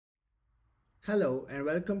Hello and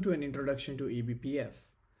welcome to an introduction to eBPF.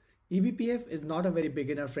 eBPF is not a very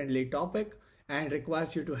beginner friendly topic and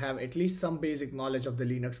requires you to have at least some basic knowledge of the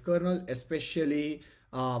Linux kernel, especially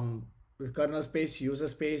kernel space, user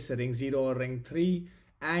space, ring 0 or ring 3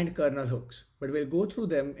 and kernel hooks. But we'll go through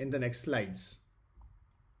them in the next slides.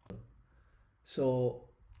 So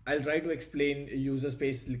I'll try to explain user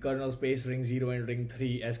space, kernel space, ring 0 and ring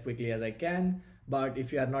 3 as quickly as I can. But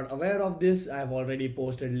if you are not aware of this, I've already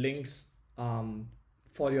posted links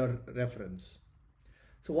for your reference.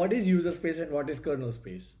 So what is user space and what is kernel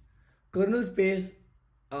space? Kernel space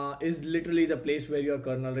is literally the place where your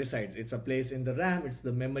kernel resides. It's a place in the RAM, it's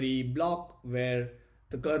the memory block where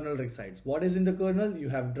the kernel resides. What is in the kernel? You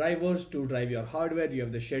have drivers to drive your hardware, you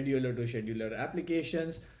have the scheduler to schedule your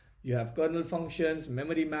applications, you have kernel functions,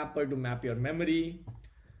 memory mapper to map your memory,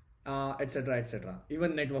 etc, etc.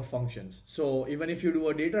 Even network functions. So even if you do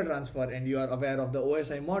a data transfer and you are aware of the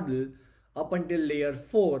OSI model, up until layer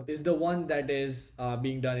 4 is the one that is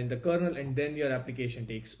being done in the kernel, and then your application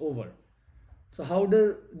takes over. So how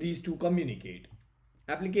do these two communicate?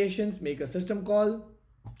 Applications make a system call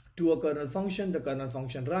to a kernel function. The kernel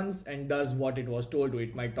function runs and does what it was told to.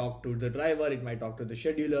 It might talk to the driver, it might talk to the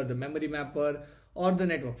scheduler, the memory mapper, or the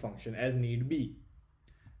network function as need be.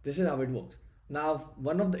 This is how it works. Now,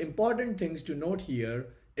 one of the important things to note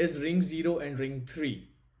here is ring 0 and ring 3.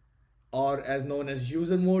 Or as known as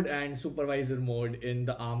user mode and supervisor mode in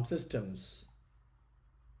the ARM systems.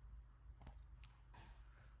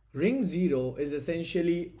 Ring 0 is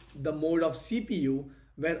essentially the mode of CPU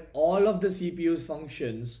where all of the CPU's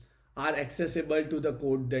functions are accessible to the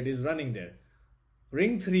code that is running there.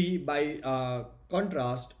 Ring 3 by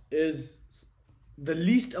contrast is the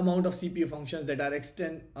least amount of CPU functions that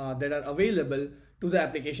are available to the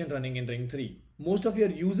application running in ring 3. Most of your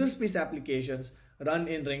user space applications run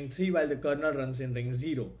in ring 3 while the kernel runs in ring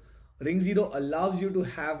 0. Ring 0 allows you to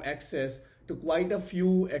have access to quite a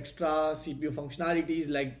few extra CPU functionalities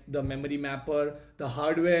like the memory mapper, the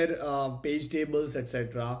hardware page tables,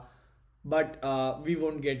 etc. But we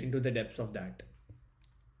won't get into the depths of that.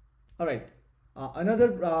 Alright,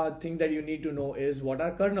 another thing that you need to know is what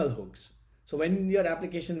are kernel hooks. So when your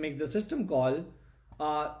application makes the system call,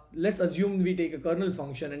 let's assume we take a kernel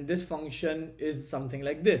function and this function is something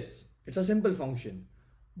like this. It's a simple function,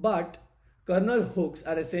 but kernel hooks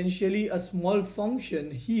are essentially a small function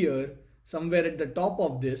here somewhere at the top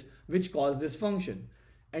of this which calls this function,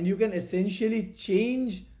 and you can essentially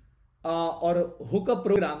change or hook a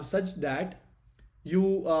program such that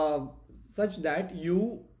you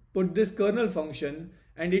put this kernel function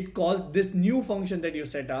and it calls this new function that you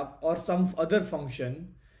set up or some other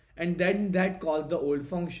function, and then that calls the old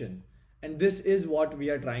function. And this is what we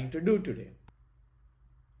are trying to do today.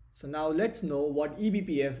 So now let's know what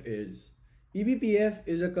eBPF is. eBPF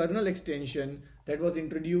is a kernel extension that was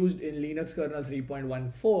introduced in Linux kernel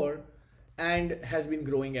 3.14 and has been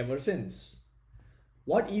growing ever since.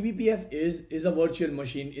 What eBPF is a virtual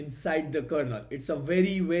machine inside the kernel. It's a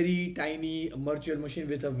very, very tiny virtual machine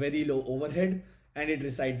with a very low overhead, and it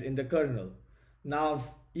resides in the kernel. Now,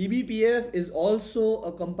 eBPF is also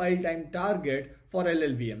a compile time target for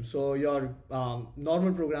LLVM. So your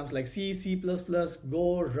normal programs like C, C++,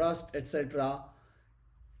 Go, Rust, etc.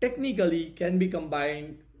 technically can be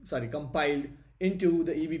compiled into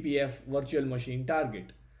the eBPF virtual machine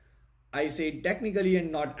target. I say technically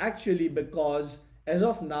and not actually because as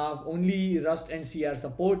of now only Rust and C are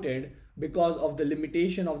supported because of the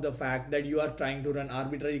limitation of the fact that you are trying to run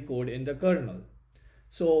arbitrary code in the kernel.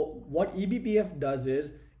 So what eBPF does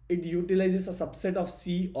is it utilizes a subset of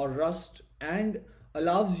C or Rust and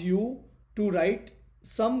allows you to write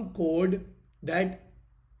some code that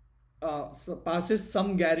passes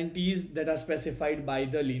some guarantees that are specified by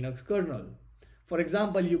the Linux kernel. For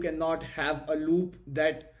example, you cannot have a loop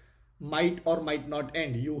that might or might not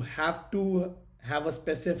end. You have to have a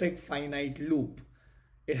specific finite loop.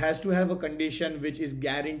 It has to have a condition which is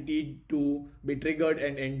guaranteed to be triggered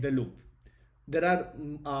and end the loop. There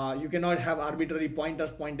are you cannot have arbitrary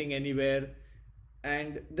pointers pointing anywhere,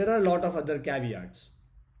 and there are a lot of other caveats,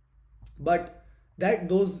 but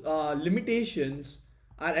those limitations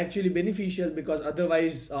are actually beneficial because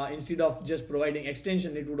otherwise instead of just providing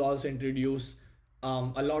extension, it would also introduce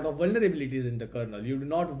a lot of vulnerabilities in the kernel. You do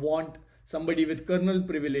not want somebody with kernel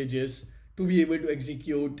privileges to be able to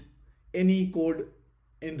execute any code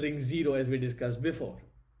in ring 0 as we discussed before.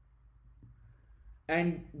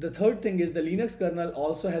 And the third thing is the Linux kernel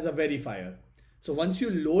also has a verifier. So once you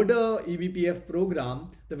load a eBPF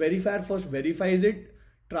program, the verifier first verifies it,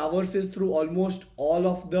 traverses through almost all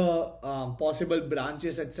of the possible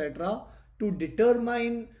branches, etc. to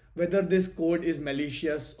determine whether this code is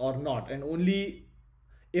malicious or not, and only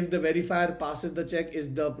if the verifier passes the check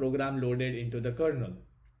is the program loaded into the kernel.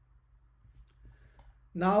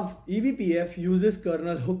 Now eBPF uses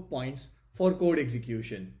kernel hook points for code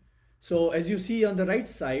execution. So as you see on the right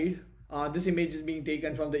side, this image is being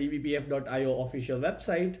taken from the eBPF.io official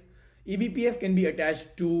website. eBPF can be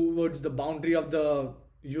attached towards the boundary of the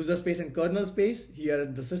user space and kernel space here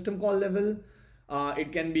at the system call level.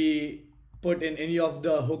 It can be put in any of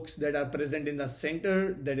the hooks that are present in the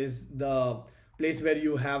center, that is the place where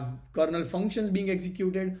you have kernel functions being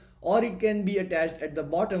executed, or it can be attached at the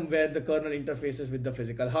bottom where the kernel interfaces with the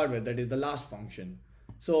physical hardware, that is the last function.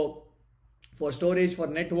 So for storage, for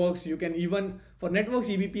networks, you can even, for networks,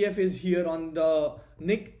 eBPF is here on the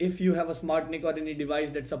NIC. If you have a smart NIC or any device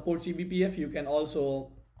that supports eBPF, you can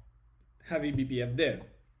also have eBPF there.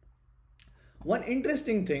 One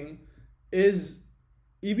interesting thing is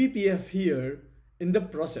eBPF here in the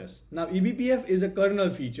process. Now eBPF is a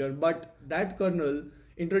kernel feature, but that kernel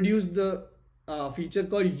introduced the feature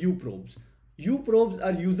called uprobes. Uprobes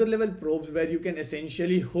are user level probes where you can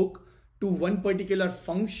essentially hook to one particular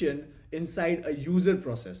function inside a user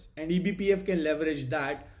process, and eBPF can leverage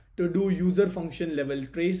that to do user function level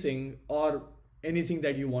tracing or anything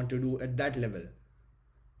that you want to do at that level.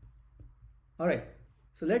 All right,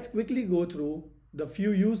 so let's quickly go through the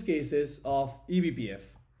few use cases of eBPF.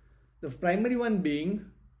 The primary one being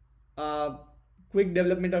quick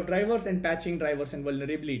development of drivers and patching drivers and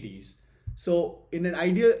vulnerabilities. So in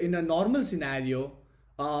a normal scenario,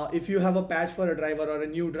 if you have a patch for a driver or a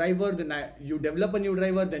new driver, then you develop a new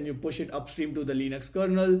driver, then you push it upstream to the Linux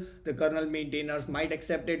kernel. The kernel maintainers might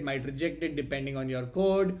accept it, might reject it depending on your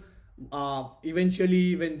code.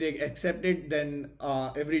 Eventually, when they accept it, then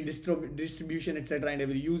every distribution, etc., and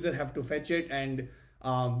every user have to fetch it and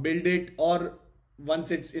build it, or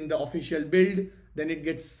once it's in the official build, then it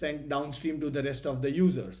gets sent downstream to the rest of the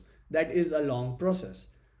users. That is a long process.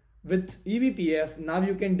 With eBPF, now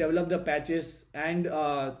you can develop the patches and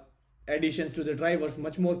additions to the drivers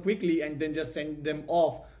much more quickly and then just send them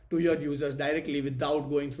off to your users directly without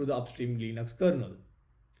going through the upstream Linux kernel.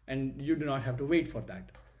 And you do not have to wait for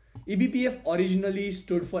that. eBPF originally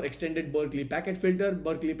stood for Extended Berkeley Packet Filter.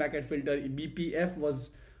 Berkeley Packet Filter eBPF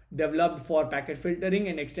was developed for packet filtering,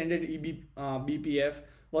 and Extended eBPF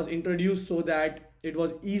was introduced so that it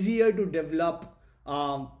was easier to develop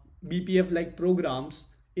BPF-like programs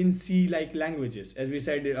in C-like languages. As we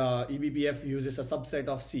said, eBPF uses a subset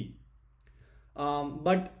of C.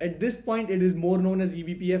 But at this point, it is more known as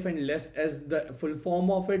eBPF and less as the full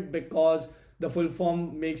form of it, because the full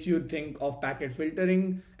form makes you think of packet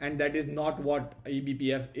filtering, and that is not what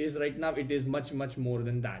eBPF is right now. It is much, much more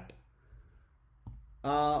than that.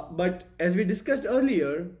 But as we discussed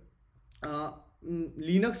earlier,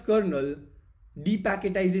 Linux kernel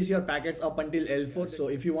depacketizes your packets up until L4. So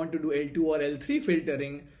if you want to do L2 or L3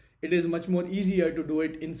 filtering, it is much more easier to do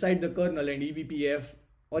it inside the kernel, and eBPF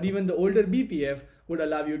or even the older BPF would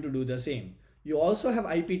allow you to do the same. You also have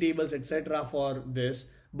IP tables, etc. for this,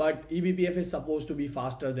 but eBPF is supposed to be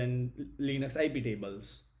faster than Linux IP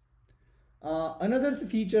tables. Another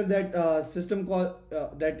feature that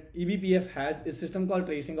that eBPF has is system call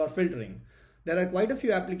tracing or filtering. There are quite a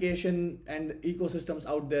few application and ecosystems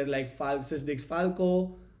out there like Sysdig's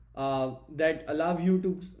Falco that allow you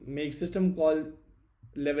to make system call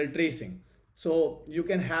level tracing. So you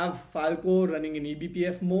can have Falco running in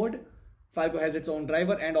eBPF mode. Falco has its own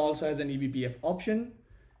driver and also has an eBPF option.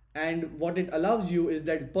 And what it allows you is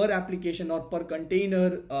that per application or per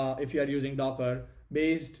container, if you are using Docker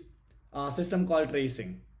based system call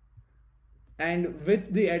tracing. And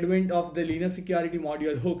with the advent of the Linux security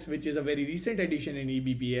module hooks, which is a very recent addition in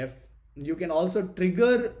eBPF, you can also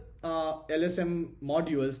trigger LSM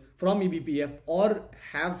modules from eBPF or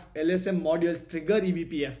have LSM modules trigger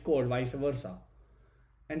eBPF code, vice versa.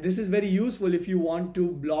 And this is very useful if you want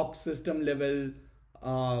to block system level,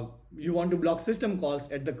 you want to block system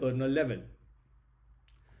calls at the kernel level.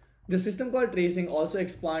 The system call tracing also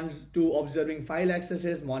expands to observing file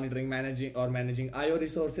accesses, monitoring, managing IO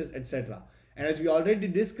resources, etc. And as we already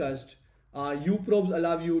discussed, uprobes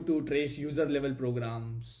allow you to trace user level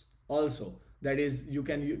programs also. That is, you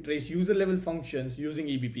can trace user level functions using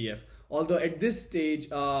eBPF. Although at this stage,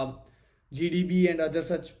 GDB and other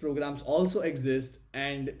such programs also exist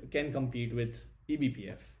and can compete with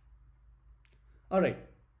eBPF. All right.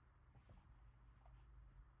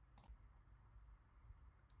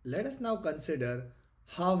 Let us now consider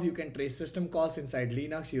how you can trace system calls inside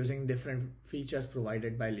Linux using different features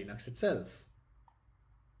provided by Linux itself.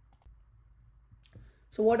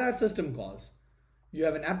 So what are system calls? You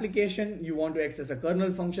have an application, you want to access a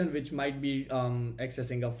kernel function which might be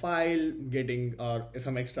accessing a file, getting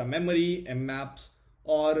some extra memory, maps,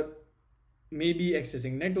 or maybe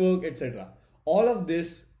accessing network, etc. All of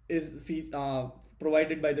this is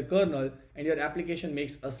provided by the kernel, and your application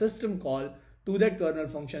makes a system call to that kernel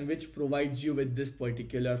function which provides you with this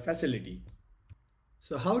particular facility.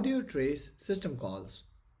 So how do you trace system calls?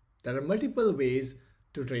 There are multiple ways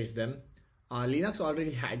to trace them. Linux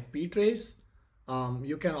already had ptrace.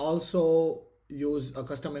 You can also use a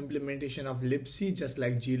custom implementation of libc just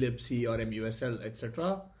like glibc or musl,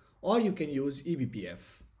 etc. Or you can use eBPF.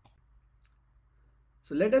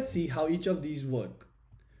 So let us see how each of these work.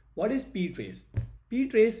 What is ptrace?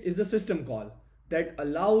 Ptrace is a system call that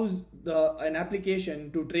allows an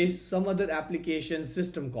application to trace some other application's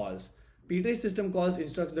system calls. Ptrace system calls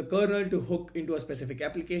instructs the kernel to hook into a specific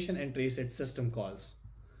application and trace its system calls.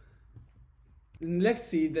 Let's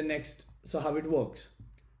see the next, how it works.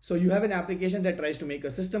 So you have an application that tries to make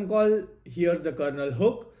a system call. Here's the kernel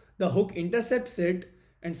hook. The hook intercepts it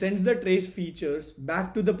and sends the trace features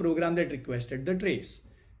back to the program that requested the trace.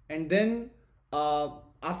 And then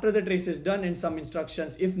after the trace is done and some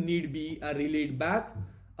instructions, if need be, are relayed back.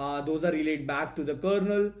 Those are relayed back to the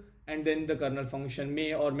kernel, and then the kernel function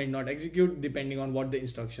may or may not execute depending on what the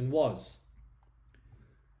instruction was.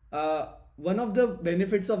 One of the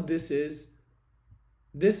benefits of this is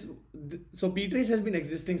so ptrace has been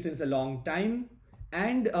existing since a long time,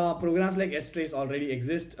 and programs like strace already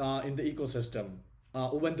exist in the ecosystem.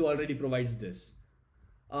 Ubuntu already provides this.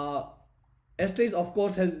 strace of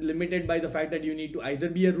course has limited by the fact that you need to either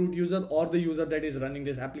be a root user or the user that is running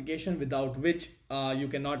this application, without which you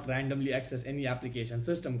cannot randomly access any application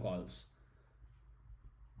system calls.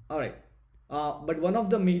 Alright, but one of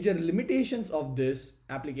the major limitations of this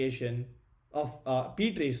application of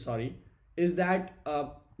ptrace, is that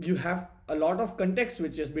you have a lot of context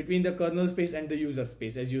switches between the kernel space and the user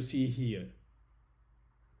space, as you see here.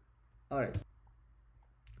 Alright.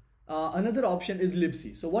 Another option is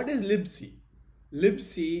libc. So what is libc?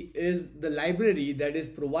 Libc is the library that is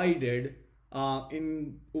provided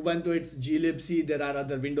in Ubuntu. It's glibc. There are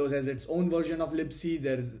other Windows has its own version of libc.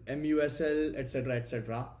 There is musl, etc.,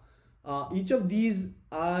 etc. Each of these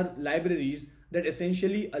are libraries that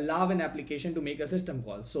essentially allow an application to make a system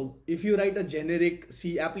call. So if you write a generic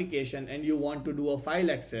C application and you want to do a file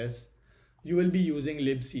access, you will be using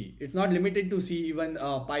libc. It's not limited to C, even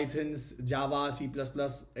Python's, Java, C++,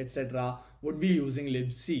 etc. would be using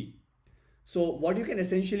libc. So what you can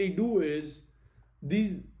essentially do is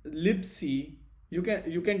these libc, you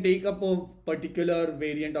can take up a particular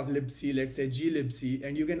variant of libc, let's say glibc,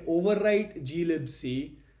 and you can overwrite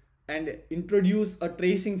glibc and introduce a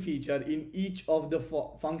tracing feature in each of the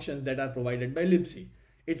functions that are provided by libc.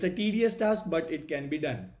 It's a tedious task, but it can be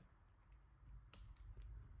done.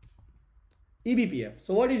 eBPF.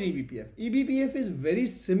 So what is eBPF? eBPF is very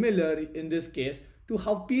similar in this case to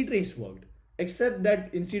how ptrace worked, except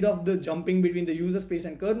that instead of the jumping between the user space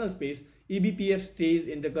and kernel space, eBPF stays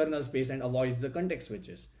in the kernel space and avoids the context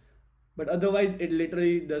switches. But otherwise, it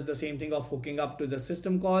literally does the same thing of hooking up to the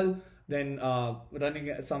system call, then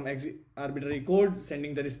running some arbitrary code,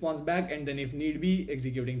 sending the response back, and then if need be,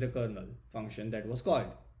 executing the kernel function that was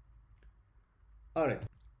called. Alright,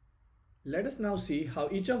 let us now see how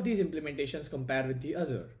each of these implementations compare with the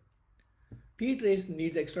other. ptrace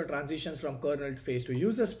needs extra transitions from kernel space to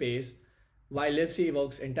user space, while libc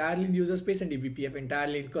works entirely in user space and eBPF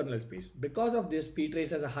entirely in kernel space. Because of this,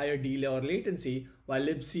 ptrace has a higher delay or latency, while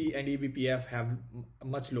libc and eBPF have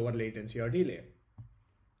much lower latency or delay.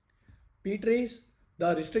 ptrace,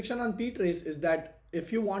 the restriction on ptrace is that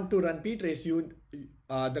if you want to run ptrace,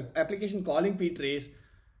 the application calling ptrace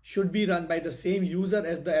should be run by the same user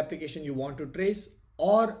as the application you want to trace,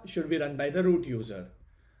 or should be run by the root user.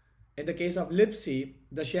 In the case of libc,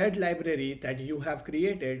 the shared library that you have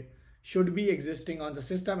created should be existing on the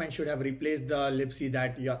system and should have replaced the libc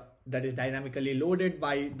that is dynamically loaded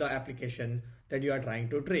by the application that you are trying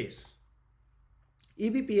to trace.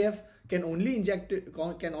 eBPF can only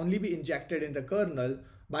be injected in the kernel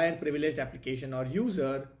by a privileged application or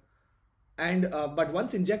user, and but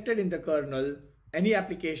once injected in the kernel, any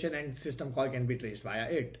application and system call can be traced via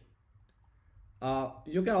it.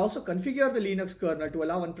 You can also configure the Linux kernel to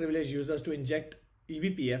allow unprivileged users to inject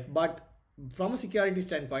eBPF, but from a security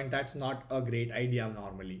standpoint, that's not a great idea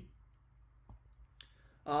normally.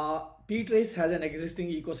 ptrace has an existing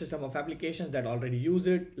ecosystem of applications that already use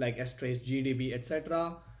it, like strace, GDB,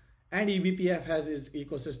 etc. And eBPF has its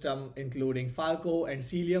ecosystem including Falco and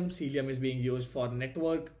Cilium. Cilium is being used for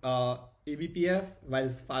network eBPF, while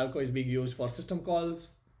Falco is being used for system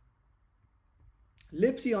calls.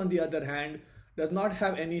 libc, on the other hand, does not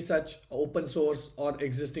have any such open source or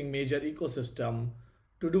existing major ecosystem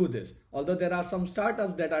to do this. Although there are some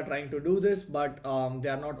startups that are trying to do this, but they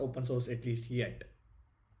are not open source at least yet.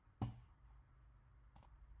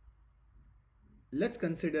 Let's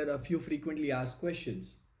consider a few frequently asked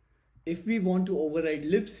questions. If we want to override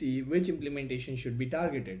libc, which implementation should be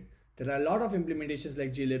targeted? There are a lot of implementations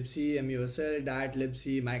like glibc, musl, dat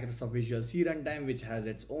libc, Microsoft Visual C runtime, which has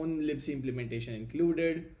its own libc implementation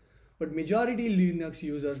included. But majority Linux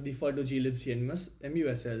users defer to glibc and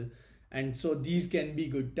musl, and so these can be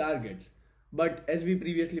good targets. But as we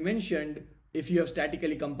previously mentioned, if you have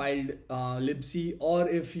statically compiled libc, or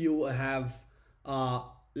if you have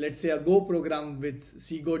let's say a Go program with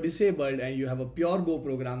cgo disabled and you have a pure Go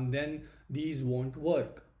program, then these won't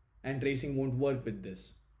work and tracing won't work with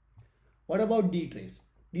this. What about dtrace?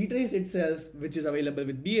 Dtrace itself, which is available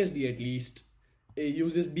with BSD at least,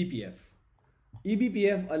 uses BPF.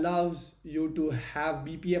 eBPF allows you to have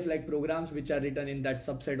BPF like programs which are written in that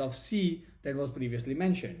subset of C that was previously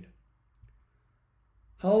mentioned.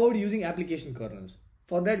 How about using application kernels?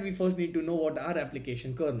 For that, we first need to know what are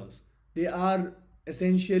application kernels. They are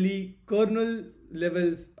essentially kernel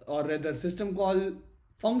levels, or rather system call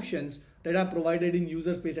functions that are provided in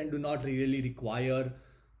user space and do not really require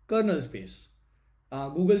kernel space.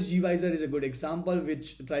 Google's gvisor is a good example,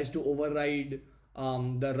 which tries to override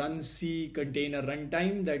the run C container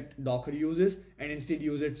runtime that Docker uses and instead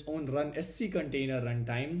use its own run SC container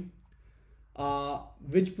runtime,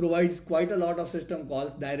 which provides quite a lot of system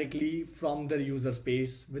calls directly from the user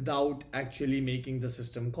space without actually making the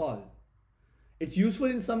system call. It's useful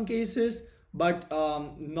in some cases, but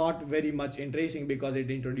not very much in tracing because it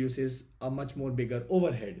introduces a much more bigger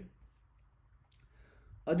overhead.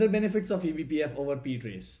 Other benefits of eBPF over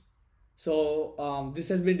ptrace. So this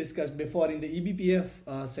has been discussed before in the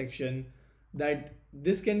eBPF section, that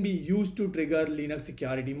this can be used to trigger Linux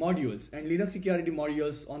security modules, and Linux security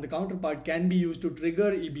modules on the counterpart can be used to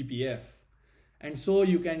trigger eBPF. And so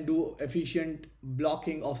you can do efficient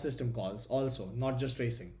blocking of system calls also, not just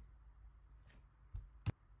tracing.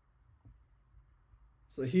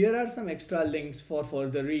 So here are some extra links for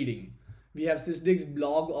further reading. We have Sysdig's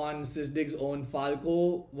blog on Sysdig's own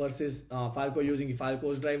Falco versus Falco using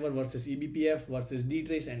Falco's driver versus eBPF versus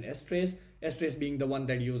dtrace and strace, strace being the one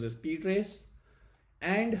that uses ptrace,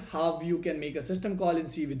 and how you can make a system call in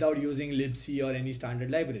C without using libc or any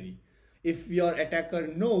standard library. If your attacker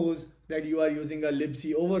knows that you are using a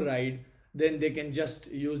libc override, then they can just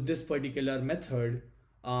use this particular method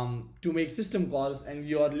to make system calls, and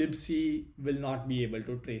your libc will not be able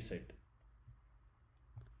to trace it.